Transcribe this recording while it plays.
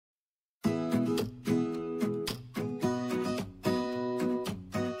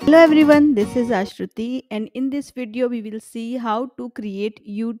Hello everyone, this is Ashruti, and in this video we will see how to create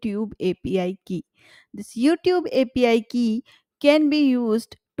YouTube API key. This YouTube API key can be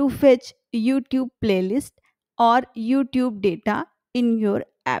used to fetch YouTube playlist or YouTube data in your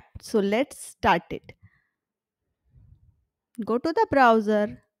app. So let's start it. Go to the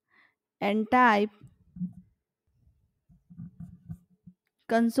browser and type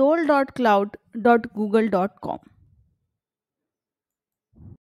console.cloud.google.com.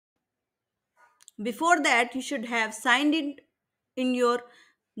 Before that, you should have signed in your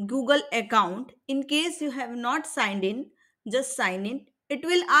Google account. In case you have not signed in, just sign in. It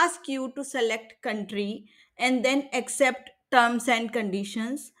will ask you to select country and then accept terms and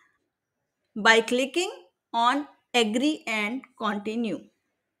conditions by clicking on agree and continue.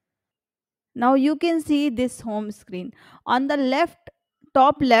 Now you can see this home screen. On the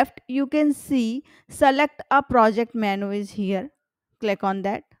top left, you can see select a project menu is here. Click on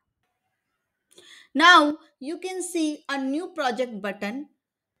that. Now you can see a new project button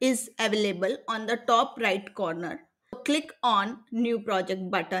is available on the top right corner. Click on new project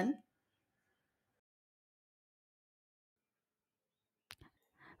button.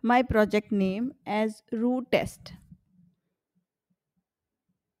 My project name as root test.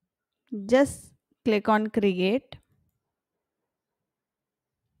 Just click on create.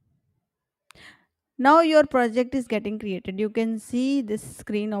 Now your project is getting created. You can see this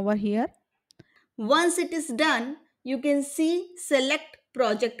screen over here. Once it is done, you can see select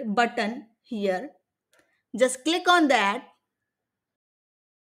project button here. Just click on that.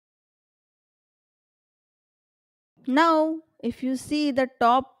 Now, if you see the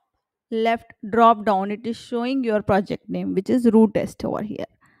top left drop down, it is showing your project name, which is root test over here.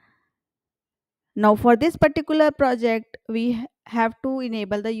 Now, for this particular project, we have to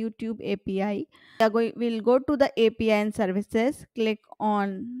enable the YouTube API. We'll go to the API and services, click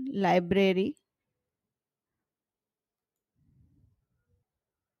on library.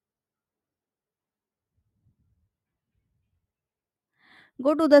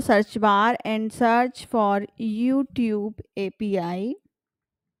 Go to the search bar and search for YouTube API.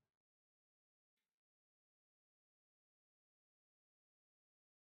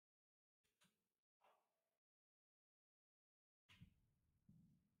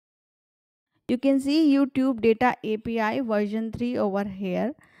 You can see YouTube Data API version 3 over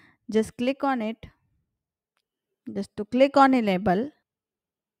here. Just click on it. Just to click on enable.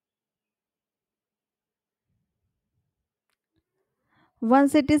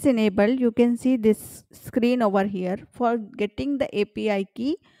 Once it is enabled, you can see this screen over here. For getting the API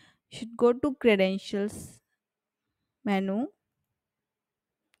key, you should go to credentials menu.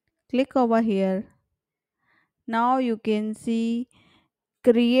 Click over here. Now you can see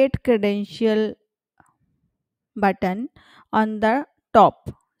create credential button on the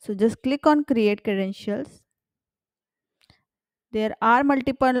top. So just click on create credentials. There are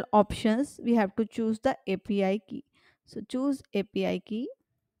multiple options. We have to choose the API key. So choose API key.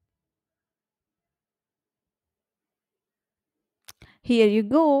 Here you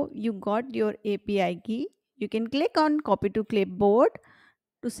go. You got your API key. You can click on copy to clipboard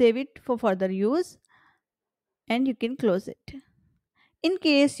to save it for further use, and you can close it. In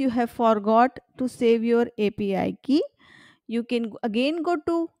case you have forgot to save your API key, you can again go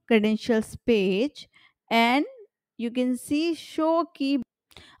to credentials page and you can see show key.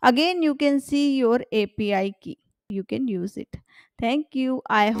 Again, you can see your API key. You can use it. Thank you.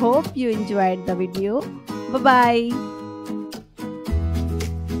 I hope you enjoyed the video. Bye bye.